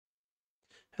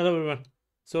Hello everyone.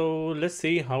 So let's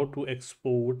see how to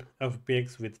export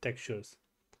FBX with textures.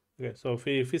 Okay, so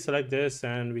if we select this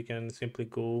and we can simply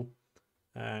go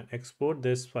and export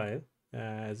this file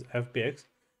as FBX,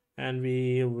 and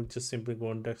we will just simply go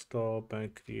on desktop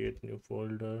and create new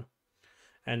folder,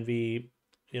 and we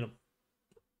you know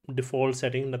default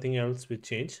setting, nothing else will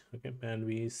change. Okay, and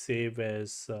we save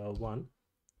as one.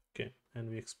 Okay, and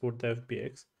we export the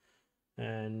FBX,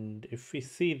 and if we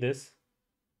see this,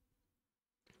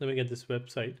 let me get this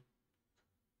website.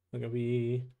 Okay,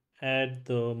 we add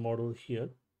the model here.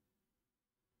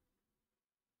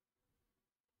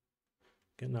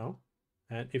 Okay, now,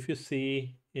 and if you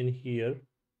see in here,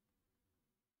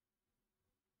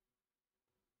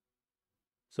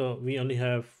 so we only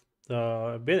have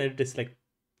the well, it is like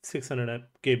 600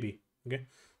 KB. Okay,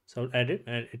 so I'll add it,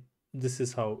 and this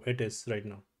is how it is right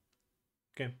now.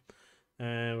 Okay,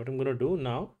 and what I'm gonna do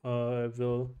now, I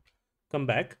will come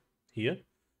back here,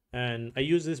 and I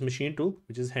use this machine tool,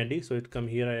 which is handy. So it come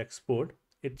here, I export.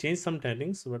 It changed some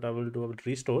settings. What I will do, I will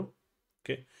restore.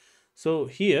 Okay, so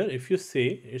here if you say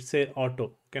it say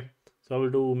auto. Okay, so I will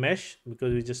do mesh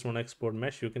because we just want to export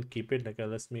mesh. You can keep it like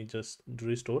let me just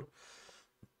restore.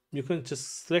 You can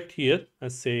just select here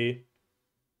and say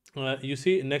you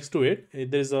see next to it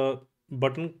there's a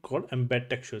button called embed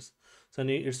textures. So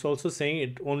it's also saying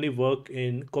it only work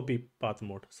in copy path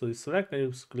mode. So you select and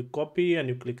you click copy and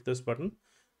you click this button,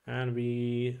 and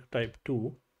we type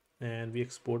 2 and we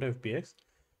export FBX.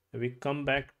 We come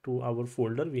back to our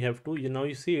folder. We have to, now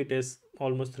you see it is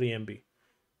almost 3 MB.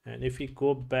 And if we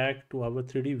go back to our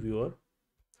 3D viewer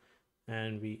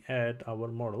and we add our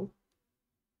model,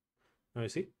 now you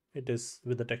see it is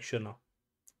with the texture now.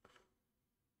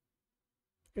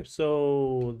 Okay,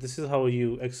 so this is how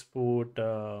you export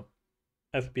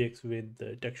FBX with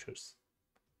the textures.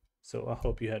 So I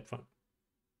hope you had fun.